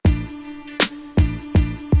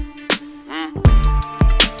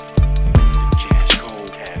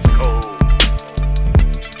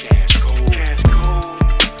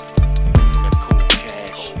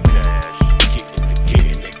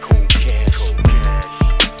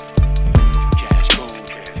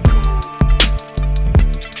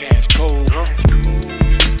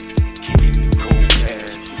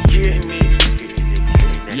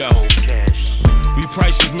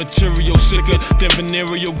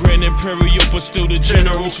venereal, grand imperial, but still the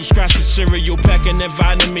general. So scratch the cereal, packing that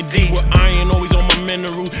vitamin D with iron, always on my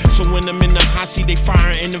mineral. So when I'm in the hot seat, they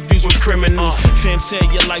firing interviews with criminals. Fam said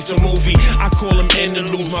your life's a movie, I call them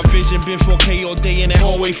interludes. My vision been 4K all day in that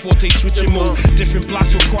hallway, forte switching moves. Different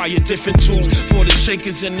blocks require different tools for the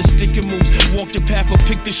shakers and the sticker moves. Walk the path or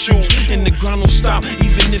pick the shoes, and the ground don't stop,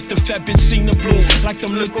 even if the fat bitch seen the blues. Like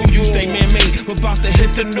them little use, they man-made, we're about to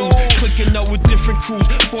hit the news. Clicking up with different crews,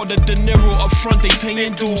 for the dinero up front, they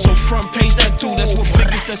paying dues. So front page that do, that's what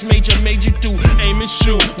figures that's major do. Aim and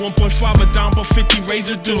shoot, 1.5 a dime, but 50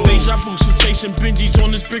 razor dudes. Deja vu, so chasing Benjis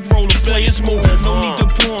on this big roller, players move. No need to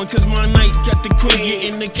pawn, cause my night got the queen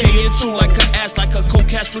getting the K or two. Like her ass, like a cold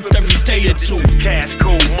cash flipped every day or two. Cash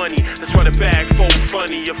cold money, that's why the bag fold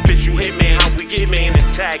funny. A bitch you hit, man, how we get, man, and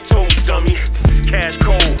tag toes, dummy. Cash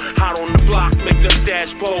cold, hot on the block, make the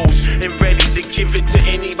stash pose, and ready to give it to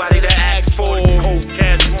anybody that asks for it. Cold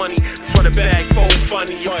cash money, that's why the bag fold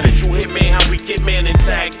funny. A bitch you hit, man, how we get, man, and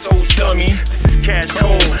tag toes, dummy. Cash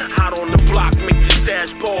cold, hot on the block, make the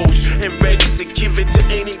stash pose, and ready to give it to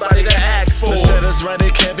anybody that asks for it. They said it's right,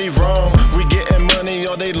 it can't be wrong. We getting money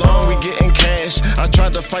all day long, we getting cash. I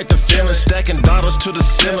tried to fight the feeling, stacking dollars to the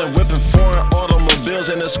ceiling, whipping foreign automobiles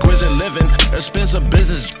and exquisite living. Expensive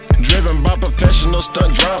business driven by professional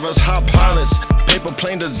stunt drivers, hot pilots, paper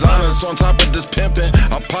plane designers. On top of this pimping,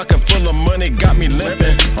 a pocket full of money got me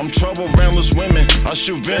limping. I'm trouble around with women, I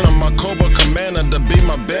shoot venom. My Cobra commander to be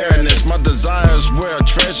my baroness. My desire is where a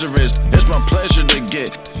treasure is. It's my pleasure to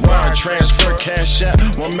get wire transfer, cash out,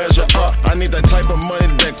 one measure up. I need that type of money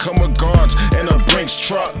that come with guards in a Brinks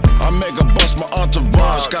truck. I make a bust my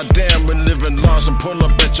entourage. Goddamn, we living large and pull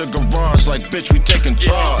up at your garage like bitch, we taking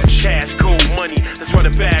charge. Cash cold money, that's why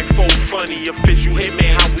the bag fold funny. A bitch you hit,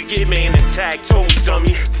 man, how we get, man, and tag toes,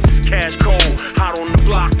 dummy. Cash cold, hot on the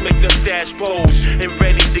block, make the stash pose, and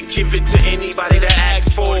ready to give it to anybody that asks